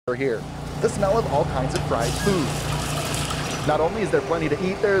here. The smell of all kinds of fried food. Not only is there plenty to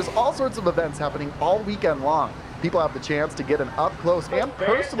eat, there's all sorts of events happening all weekend long. People have the chance to get an up-close and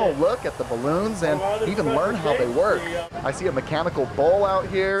personal look at the balloons and even learn how they work. I see a mechanical bowl out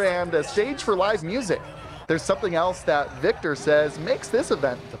here and a stage for live music. There's something else that Victor says makes this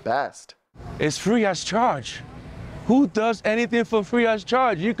event the best. It's free as charge. Who does anything for free as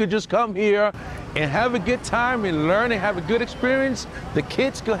charge? You could just come here and have a good time and learn and have a good experience. The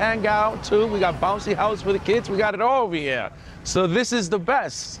kids could hang out too. We got bouncy house for the kids. We got it all over here. So this is the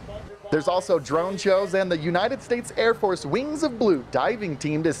best. There's also drone shows and the United States Air Force Wings of Blue diving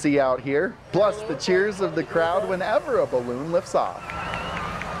team to see out here, plus the cheers of the crowd whenever a balloon lifts off.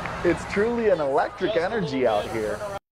 It's truly an electric energy out here.